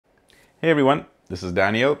Hey everyone, this is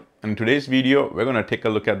Daniel, and in today's video we're going to take a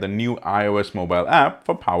look at the new iOS mobile app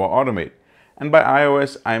for Power Automate. And by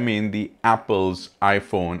iOS I mean the Apple's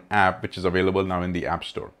iPhone app, which is available now in the App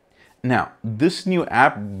Store. Now, this new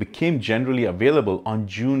app became generally available on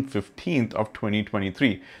June 15th of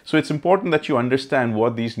 2023, so it's important that you understand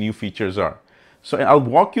what these new features are. So I'll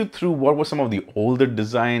walk you through what were some of the older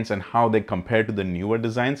designs and how they compare to the newer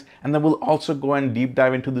designs. And then we'll also go and deep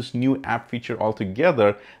dive into this new app feature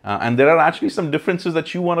altogether. And there are actually some differences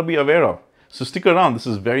that you want to be aware of. So stick around, this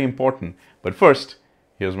is very important. But first,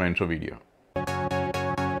 here's my intro video.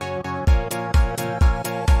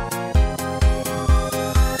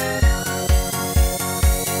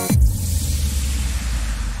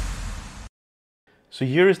 So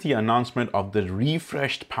here is the announcement of the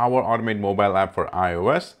refreshed Power Automate mobile app for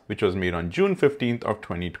iOS, which was made on June 15th of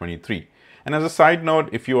 2023. And as a side note,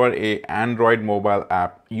 if you are an Android mobile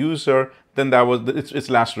app user, then its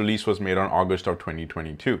last release was made on August of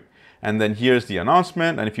 2022. And then here's the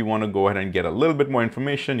announcement. And if you want to go ahead and get a little bit more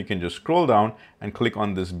information, you can just scroll down and click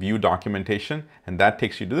on this view documentation. And that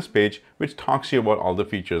takes you to this page, which talks to you about all the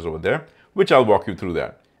features over there, which I'll walk you through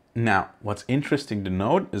that. Now, what's interesting to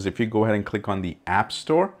note is if you go ahead and click on the App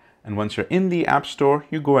Store, and once you're in the App Store,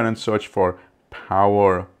 you go ahead and search for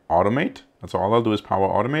Power Automate. That's all I'll do is Power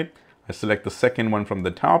Automate. I select the second one from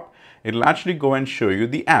the top. It'll actually go and show you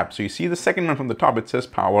the app. So you see the second one from the top, it says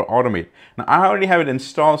Power Automate. Now, I already have it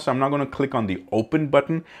installed, so I'm not going to click on the Open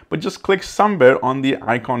button, but just click somewhere on the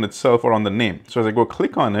icon itself or on the name. So as I go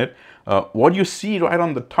click on it, what you see right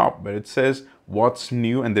on the top where it says What's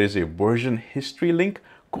New, and there's a version history link,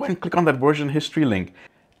 go ahead and click on that version history link.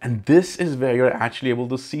 And this is where you're actually able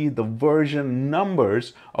to see the version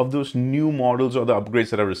numbers of those new models or the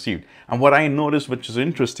upgrades that are received. And what I noticed, which is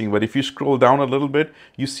interesting, but if you scroll down a little bit,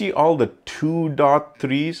 you see all the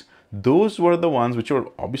 2.3s. Those were the ones which were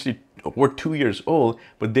obviously over 2 years old,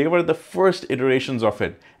 but they were the first iterations of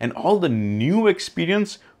it. And all the new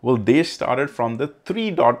experience, well, they started from the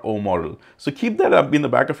 3.0 model. So keep that up in the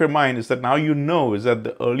back of your mind, is that now you know is that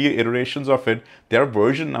the earlier iterations of it, their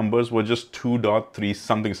version numbers were just 2.3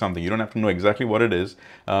 something something. You don't have to know exactly what it is.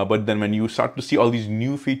 But then when you start to see all these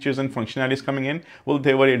new features and functionalities coming in, well,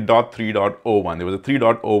 they were a .3.01. There was a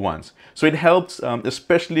 3.01s. So it helps,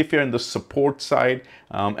 especially if you're in the support side,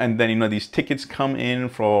 and then, these tickets come in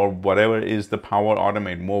for whatever is the Power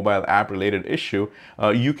Automate mobile app related issue.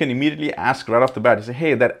 You can immediately ask right off the bat, you say,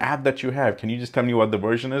 hey, that app that you have, can you just tell me what the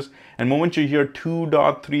version is? And the moment you hear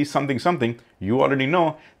 2.3 something something, you already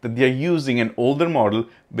know that they're using an older model,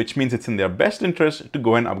 which means it's in their best interest to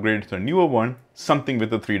go and upgrade it to a newer one, something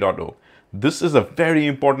with the 3.0. This is a very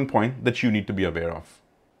important point that you need to be aware of.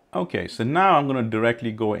 Okay, so now I'm going to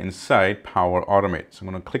directly go inside Power Automate. So I'm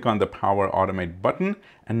going to click on the Power Automate button,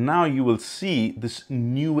 and now you will see this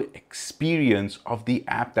new experience of the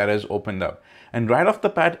app that has opened up. And right off the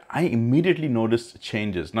bat, I immediately noticed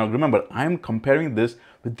changes. Now remember, I'm comparing this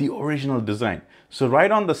with the original design. So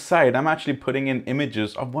right on the side, I'm actually putting in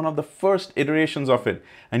images of one of the first iterations of it.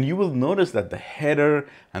 And you will notice that the header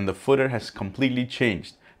and the footer has completely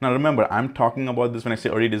changed. Now remember, I'm talking about this when I say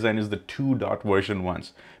early design is the 2. version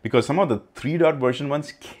ones, because some of the 3. version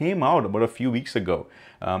ones came out about a few weeks ago.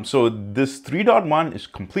 So this 3.1 is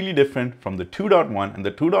completely different from the 2.1, and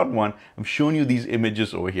the 2.1, I've shown you these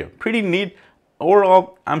images over here. Pretty neat.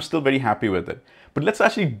 Overall, I'm still very happy with it. But let's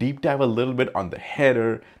actually deep dive a little bit on the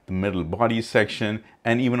header, the middle body section,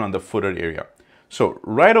 and even on the footer area. So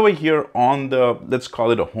right over here on the, let's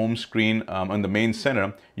call it a home screen on the main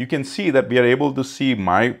center, you can see that we are able to see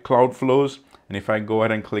my cloud flows. And if I go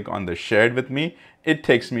ahead and click on the shared with me, it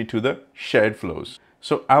takes me to the shared flows.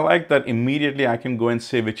 So I like that immediately I can go and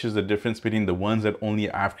say which is the difference between the ones that only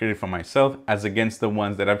I've created for myself as against the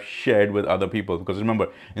ones that I've shared with other people. Because remember,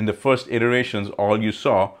 in the first iterations, all you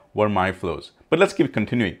saw were my flows. But let's keep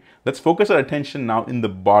continuing. Let's focus our attention now in the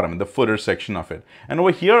bottom, in the footer section of it. And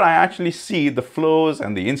over here, I actually see the flows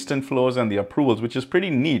and the instant flows and the approvals, which is pretty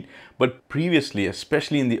neat. But previously,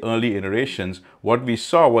 especially in the early iterations, what we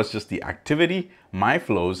saw was just the activity, my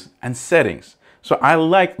flows, and settings. So I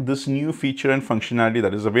like this new feature and functionality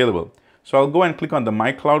that is available. So I'll go and click on the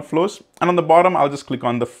My Cloud Flows, and on the bottom, I'll just click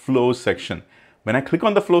on the Flows section. When I click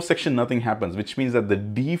on the Flow section, nothing happens, which means that the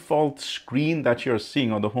default screen that you're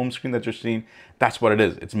seeing, or the home screen that you're seeing, that's what it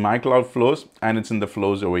is. It's My Cloud Flows, and it's in the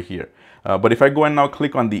flows over here. But if I go and now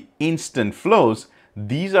click on the Instant Flows,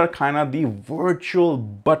 these are kind of the virtual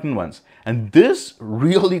button ones. And this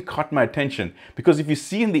really caught my attention, because if you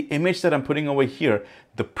see in the image that I'm putting over here,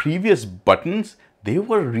 the previous buttons, they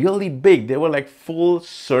were really big. They were like full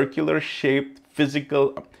circular shaped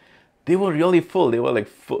physical. They were really full. They were like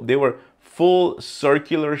full full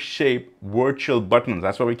circular shape virtual buttons.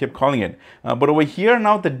 That's what we kept calling it. But over here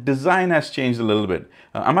now, the design has changed a little bit.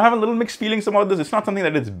 I'm having a little mixed feelings about this. It's not something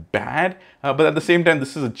that it's bad, but at the same time,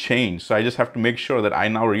 this is a change. So I just have to make sure that I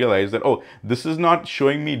now realize that, oh, this is not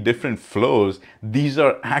showing me different flows. These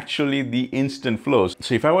are actually the instant flows.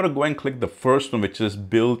 So if I were to go and click the first one, which is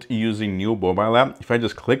built using new mobile app, if I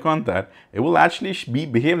just click on that, it will actually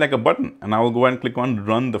behave like a button. And I will go and click on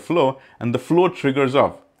run the flow, and the flow triggers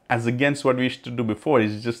off. As against what we used to do before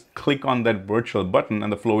is just click on that virtual button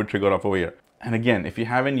and the flow will trigger off over here. And again, if you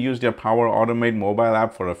haven't used your Power Automate mobile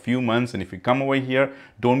app for a few months, and if you come over here,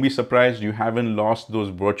 don't be surprised you haven't lost those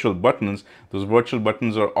virtual buttons. Those virtual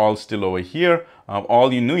buttons are all still over here.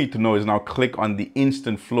 All you need to know is now click on the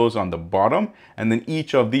instant flows on the bottom, and then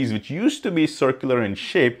each of these, which used to be circular in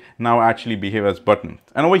shape, now actually behave as buttons.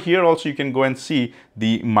 And over here also you can go and see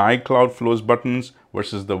the My Cloud Flows buttons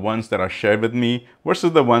versus the ones that are shared with me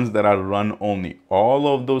versus the ones that are run only.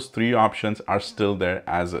 All of those three options are still there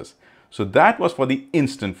as is. So that was for the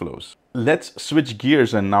instant flows. Let's switch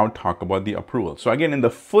gears and now talk about the approvals. So again, in the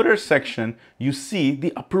footer section, you see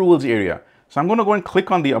the approvals area. So I'm going to go and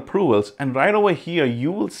click on the approvals, and right over here,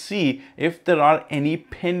 you will see if there are any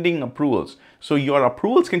pending approvals. So your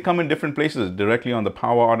approvals can come in different places, directly on the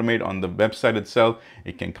Power Automate, on the website itself.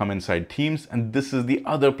 It can come inside Teams, and this is the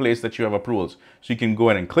other place that you have approvals. So you can go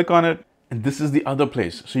ahead and click on it. And this is the other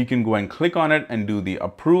place. So you can go and click on it and do the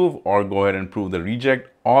approve or go ahead and approve the reject.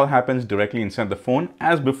 All happens directly inside the phone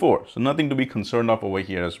as before. So nothing to be concerned of over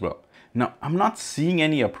here as well. Now, I'm not seeing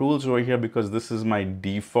any approvals over here because this is my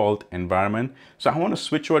default environment. So I want to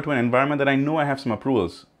switch over to an environment that I know I have some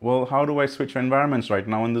approvals. Well, how do I switch environments right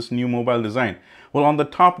now in this new mobile design? Well, on the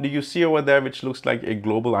top, do you see over there, which looks like a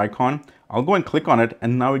global icon? I'll go and click on it,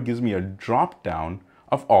 and now it gives me a drop down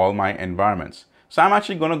of all my environments. So I'm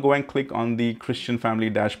actually going to go and click on the Christian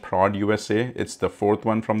Family-Prod USA. It's the fourth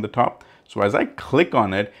one from the top. So as I click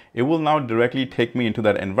on it, it will now directly take me into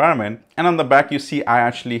that environment. And on the back, you see I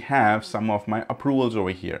actually have some of my approvals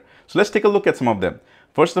over here. So let's take a look at some of them.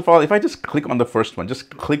 First of all, if I just click on the first one, just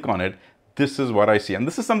click on it, this is what I see. And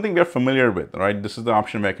this is something we're familiar with, right? This is the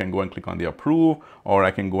option where I can go and click on the approve, or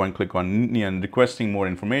I can go and click on requesting more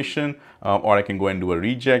information, or I can go and do a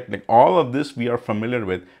reject. Like all of this we are familiar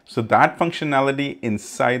with. So that functionality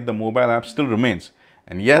inside the mobile app still remains.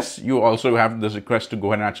 And yes, you also have this request to go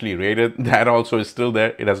ahead and actually rate it. That also is still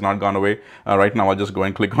there. It has not gone away. Right now, I'll just go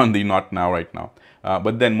and click on the not now right now.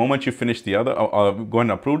 But then moment you finish the other, go and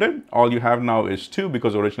approve it, all you have now is 2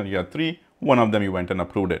 because originally you had 3. One of them you went and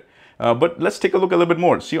approved it. But let's take a look a little bit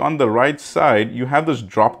more. See on the right side, you have this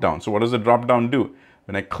drop down. So what does the drop down do?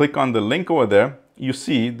 When I click on the link over there, you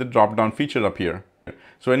see the drop down feature up here.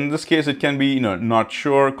 So in this case, it can be, not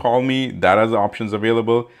sure, call me, that has the options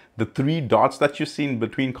available. The 3 dots that you see in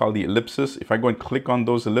between called the ellipses. If I go and click on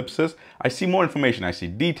those ellipses, I see more information. I see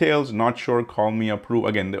details, not sure, call me, approve.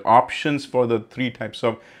 Again, the options for the 3 types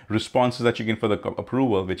of responses that you get for the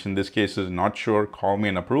approval, which in this case is not sure, call me,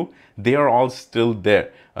 and approve. They are all still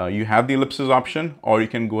there. You have the ellipses option, or you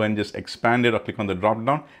can go and just expand it or click on the drop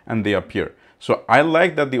down and they appear. So I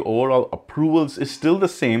like that the overall approvals is still the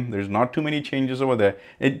same. There's not too many changes over there.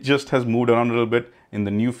 It just has moved around a little bit. In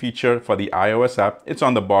the new feature for the iOS app, it's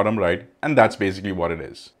on the bottom right, and that's basically what it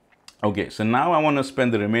is. Okay, so now I want to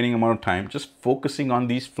spend the remaining amount of time just focusing on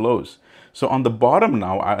these flows. So on the bottom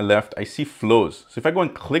now, I see flows. So if I go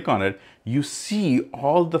and click on it, you see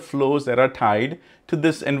all the flows that are tied to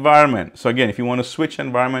this environment. So again, if you want to switch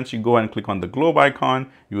environments, you go and click on the globe icon,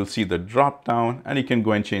 you will see the drop down, and you can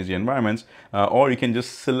go and change the environments, or you can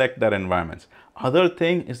just select that environment. Other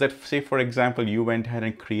thing is that, say for example, you went ahead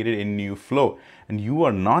and created a new flow and you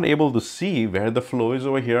are not able to see where the flow is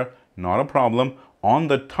over here. Not a problem. On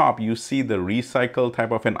the top, you see the recycle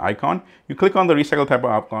type of an icon. You click on the recycle type of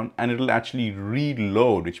icon and it'll actually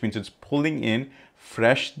reload, which means it's pulling in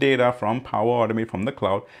fresh data from Power Automate from the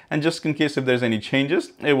cloud. And just in case if there's any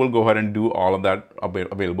changes, it will go ahead and do all of that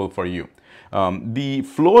available for you. The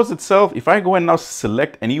flows itself, if I go and now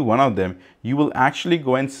select any one of them, you will actually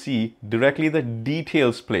go and see directly the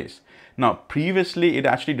details place. Now, previously, it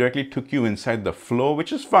actually directly took you inside the flow,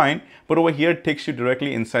 which is fine, but over here, it takes you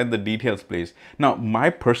directly inside the details place. Now, my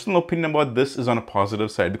personal opinion about this is on a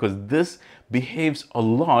positive side because this behaves a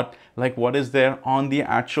lot like what is there on the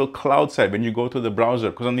actual cloud side when you go to the browser.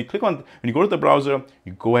 Because when you go to the browser,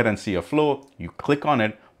 you go ahead and see a flow, you click on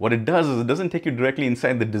it. What it does is it doesn't take you directly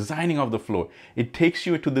inside the designing of the flow. It takes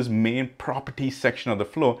you to this main property section of the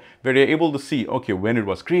flow where you're able to see, okay, when it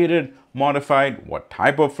was created, modified, what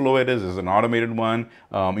type of flow it is an automated one,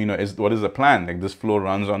 what is the plan? Like this flow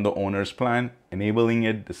runs on the owner's plan. enabling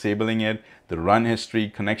it, disabling it, the run history,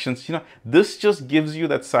 connections. This just gives you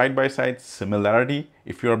that side-by-side similarity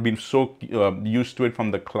if you're being so used to it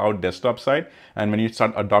from the cloud desktop side, and when you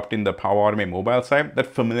start adopting the Power Automate mobile side, that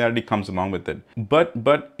familiarity comes along with it.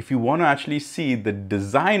 But if you want to actually see the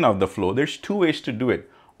design of the flow, there's two ways to do it.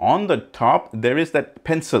 On the top, there is that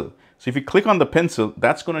pencil. So if you click on the pencil,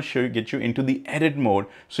 that's going to get you into the edit mode.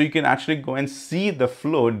 So you can actually go and see the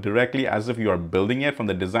flow directly as if you are building it from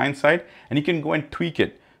the design side, and you can go and tweak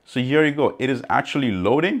it. So here you go. It is actually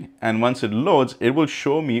loading. And once it loads, it will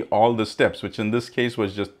show me all the steps, which in this case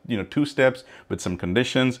was just, 2 steps with some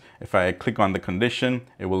conditions. If I click on the condition,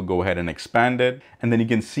 it will go ahead and expand it. And then you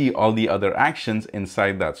can see all the other actions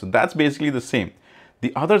inside that. So that's basically the same.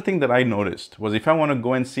 The other thing that I noticed was if I want to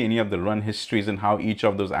go and see any of the run histories and how each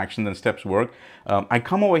of those actions and steps work, I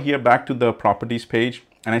come over here back to the properties page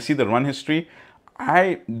and I see the run history.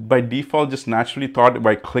 I, by default, just naturally thought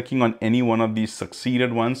by clicking on any one of these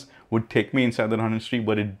succeeded ones would take me inside the run history,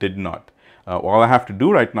 but it did not. All I have to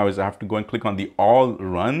do right now is I have to go and click on the all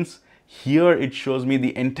runs. Here it shows me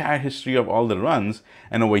the entire history of all the runs,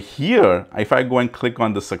 and over here if I go and click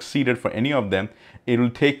on the succeeded for any of them, it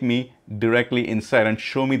will take me directly inside and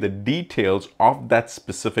show me the details of that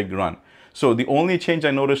specific run. So the only change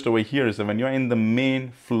I noticed over here is that when you're in the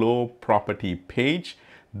main flow property page,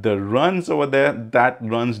 the runs over there, that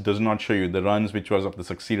runs does not show you. The runs which was of the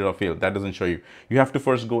succeeded or failed, that doesn't show you. You have to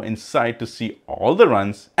first go inside to see all the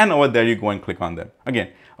runs, and over there you go and click on them.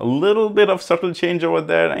 Again, a little bit of subtle change over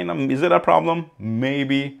there. Is it a problem?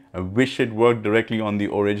 Maybe. I wish it worked directly on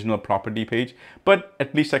the original property page, but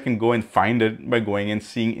at least I can go and find it by going and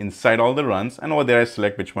seeing inside all the runs, and over there I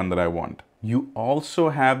select which one that I want. You also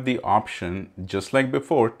have the option, just like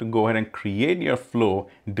before, to go ahead and create your flow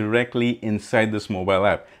directly inside this mobile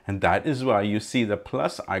app. And that is why you see the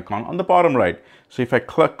plus icon on the bottom right. So if I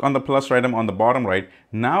click on the plus item on the bottom right,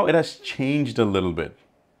 now it has changed a little bit.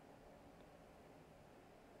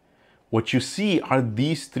 What you see are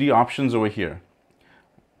these 3 options over here.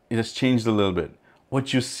 It has changed a little bit.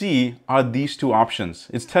 What you see are these 2 options.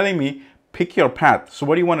 It's telling me, pick your path. So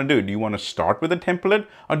what do you want to do? Do you want to start with a template,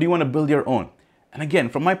 or do you want to build your own? And again,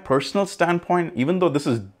 from my personal standpoint, even though this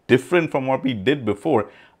is different from what we did before,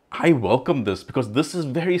 I welcome this because this is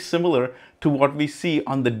very similar to what we see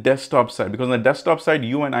on the desktop side. Because on the desktop side,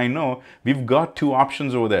 you and I know we've got 2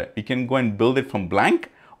 options over there. We can go and build it from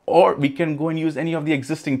blank, or we can go and use any of the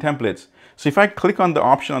existing templates. So if I click on the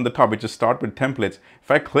option on the top, which is start with templates, if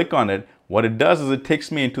I click on it, what it does is it takes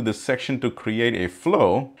me into this section to create a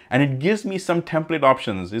flow, and it gives me some template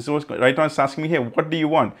options. Right now it's asking me, hey, what do you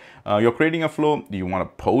want? You're creating a flow. Do you want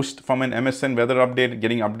to post from an MSN weather update,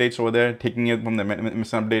 getting updates over there, taking it from the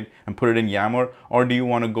MSN update and put it in Yammer? Or do you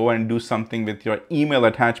want to go and do something with your email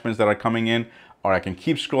attachments that are coming in? Or I can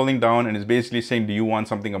keep scrolling down, and it's basically saying, do you want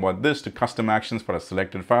something about this to custom actions for a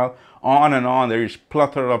selected file? On and on. There is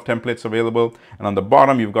plethora of templates available. And on the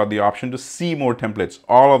bottom, you've got the option to see more templates.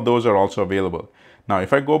 All of those are also available. Now,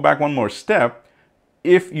 if I go back one more step,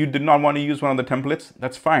 if you did not want to use one of the templates,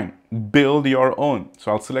 that's fine. Build your own.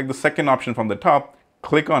 So I'll select the second option from the top,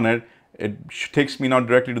 click on it. It takes me now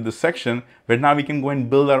directly to this section where now we can go and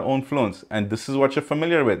build our own flows. And this is what you're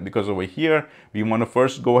familiar with, because over here, we want to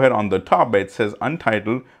first go ahead on the top where it says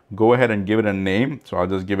untitled, go ahead and give it a name. So I'll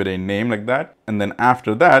just give it a name like that. And then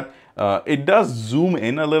after that, it does zoom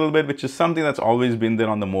in a little bit, which is something that's always been there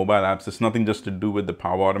on the mobile apps. It's nothing just to do with the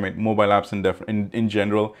Power Automate mobile apps in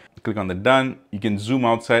general. Click on the done, you can zoom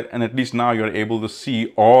outside, and at least now you're able to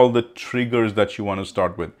see all the triggers that you want to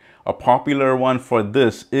start with. A popular one for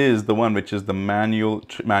this is the one which is the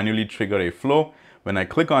manually trigger a flow. When I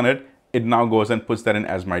click on it, it now goes and puts that in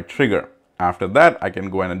as my trigger. After that, I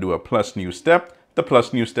can go in and do a plus new step. The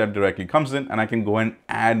plus new step directly comes in, and I can go and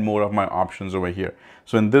add more of my options over here.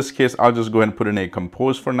 So in this case, I'll just go ahead and put in a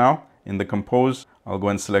compose for now. In the compose, I'll go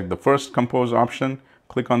and select the first compose option,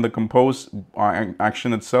 click on the compose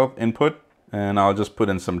action itself, input, and I'll just put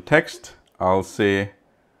in some text. I'll say,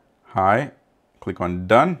 hi. Click on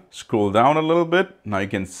done, scroll down a little bit. Now you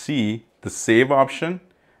can see the save option,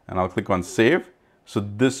 and I'll click on save. So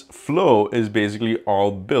this flow is basically all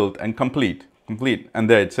built and complete. And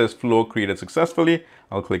there it says flow created successfully.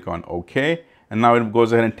 I'll click on OK. And now it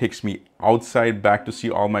goes ahead and takes me outside back to see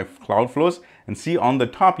all my cloud flows. And see on the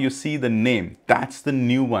top, you see the name. That's the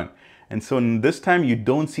new one. And so this time you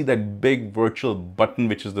don't see that big virtual button,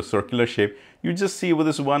 which is the circular shape. You just see with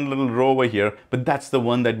this one little row over here, but that's the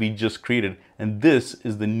one that we just created. And this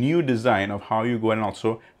is the new design of how you go and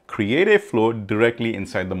also create a flow directly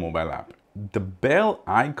inside the mobile app. The bell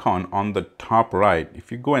icon on the top right,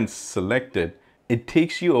 if you go and select it, it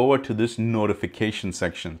takes you over to this notification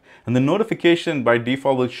section. And the notification by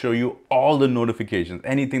default will show you all the notifications,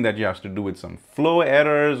 anything that you have to do with some flow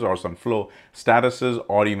errors or some flow statuses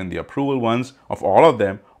or even the approval ones of all of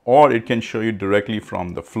them, or it can show you directly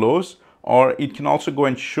from the flows, or it can also go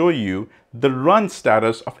and show you the run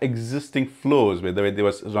status of existing flows, whether there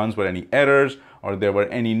was runs were any errors or there were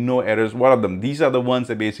any no errors. What are them? These are the ones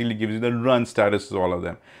that basically gives you the run status of all of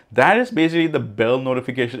them. That is basically the bell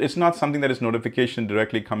notification. It's not something that is notification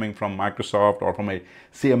directly coming from Microsoft or from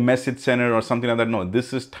a message center or something like that. No,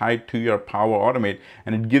 this is tied to your Power Automate,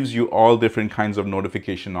 and it gives you all different kinds of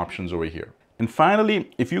notification options over here. And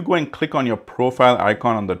finally, if you go and click on your profile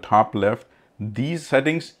icon on the top left, these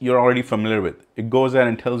settings you're already familiar with. It goes ahead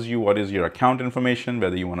and tells you what is your account information,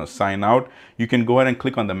 whether you want to sign out. You can go ahead and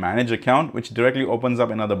click on the manage account, which directly opens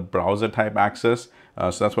up another browser type access.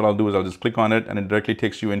 So that's what I'll do, is I'll just click on it and it directly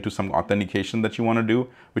takes you into some authentication that you want to do,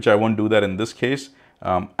 which I won't do that in this case.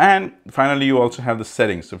 And finally, you also have the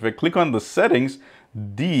settings. So if I click on the settings,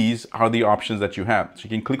 these are the options that you have. So you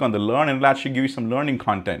can click on the learn and it'll actually give you some learning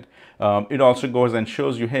content. It also goes and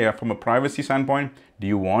shows you, hey, from a privacy standpoint, do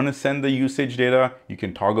you want to send the usage data? You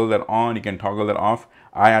can toggle that on, you can toggle that off.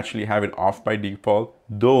 I actually have it off by default.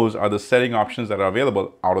 Those are the setting options that are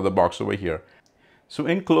available out of the box over here. So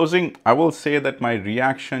in closing, I will say that my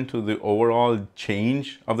reaction to the overall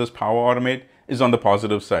change of this Power Automate is on the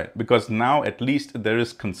positive side, because now at least there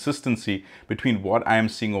is consistency between what I am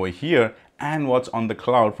seeing over here and what's on the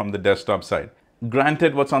cloud from the desktop side.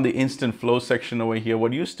 Granted, what's on the instant flow section over here,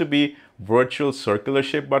 what used to be virtual circular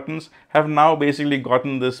shape buttons, have now basically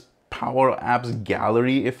gotten this Power Apps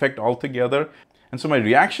gallery effect altogether. And so my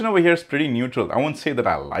reaction over here is pretty neutral. I won't say that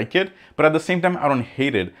I like it, but at the same time, I don't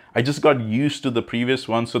hate it. I just got used to the previous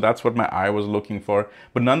one, so that's what my eye was looking for.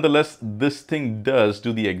 But nonetheless, this thing does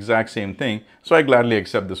do the exact same thing, so I gladly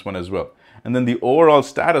accept this one as well. And then the overall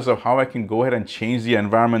status of how I can go ahead and change the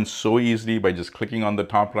environment so easily by just clicking on the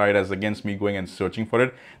top right as against me going and searching for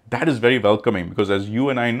it, that is very welcoming, because as you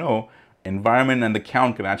and I know, environment and the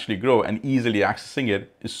count can actually grow, and easily accessing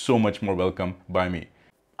it is so much more welcome by me.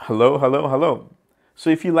 Hello, hello, hello. So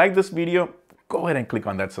if you like this video, go ahead and click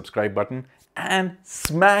on that subscribe button and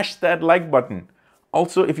smash that like button.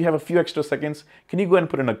 Also, if you have a few extra seconds, can you go ahead and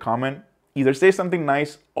put in a comment? Either say something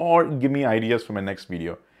nice or give me ideas for my next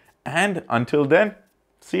video. And until then,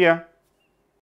 see ya.